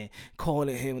Usyk and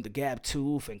calling him with the gap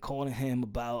tooth and calling him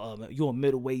about you're a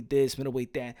middleweight this,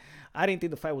 middleweight that. I didn't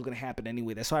think the fight was going to happen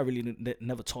anyway. That's why I really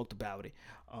never talked about it.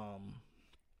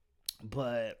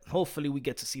 But hopefully we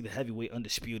get to see the heavyweight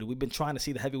undisputed. We've been trying to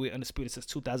see the heavyweight undisputed since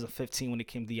 2015 when it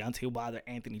came to Deontay Wilder,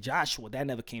 Anthony Joshua. That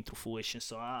never came to fruition,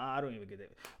 so I don't even get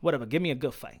it. Whatever, give me a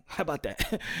good fight. How about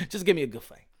that? Just give me a good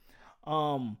fight.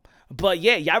 But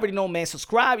yeah, y'all already know, man.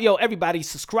 Subscribe, everybody.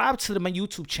 Subscribe to my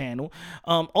YouTube channel.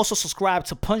 Also subscribe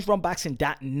to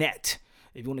punchdrunkboxing.net.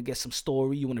 If you want to get some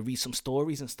story, you want to read some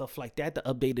stories and stuff like that, the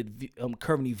updated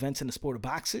current events in the sport of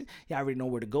boxing, y'all already know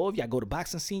where to go. If y'all go to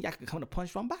boxing scene, y'all can come to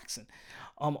Punch Drunk Boxing.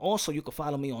 Also, you can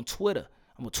follow me on Twitter.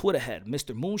 I'm a Twitter head,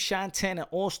 Mr. Moonshine 10, and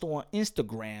also on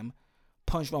Instagram,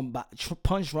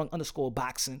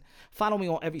 _boxing. Follow me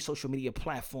on every social media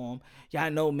platform.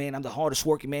 Y'all know, man, I'm the hardest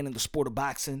working man in the sport of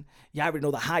boxing. Y'all already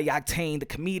know the high octane, the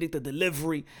comedic, the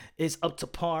delivery is up to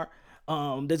par.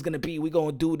 We're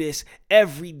gonna do this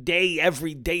every day, an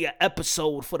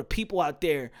episode for the people out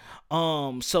there.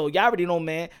 So y'all already know,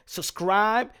 man.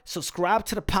 Subscribe to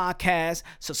the podcast,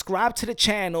 subscribe to the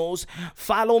channels,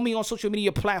 follow me on social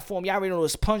media platform. Y'all already know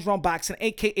it's Punch Drunk Boxing,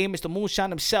 aka Mr.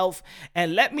 Moonshine himself.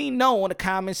 And let me know in the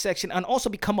comment section, and also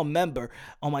become a member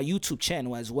on my YouTube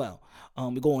channel as well.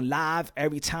 We're going live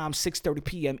every time, 6:30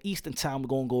 p.m. Eastern time. We're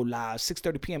going to go live,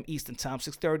 6:30 p.m. Eastern time,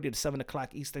 6:30 to 7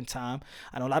 o'clock Eastern time.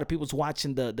 I know a lot of people's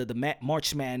watching the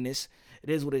March Madness. It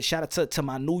is what it is. Shout out to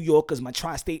my New Yorkers, my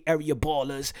tri-state area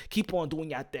ballers. Keep on doing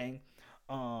your thing.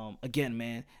 Again,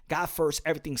 man, God first,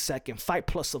 everything second. Fight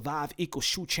plus survive equals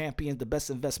shoe champions. The best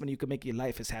investment you can make in your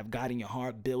life is have God in your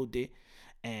heart, build it,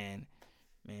 and,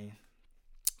 man,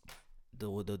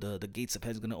 the gates of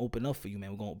heaven is going to open up for you, man.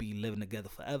 We're going to be living together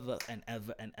forever and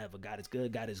ever and ever. God is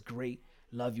good. God is great.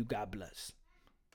 Love you. God bless.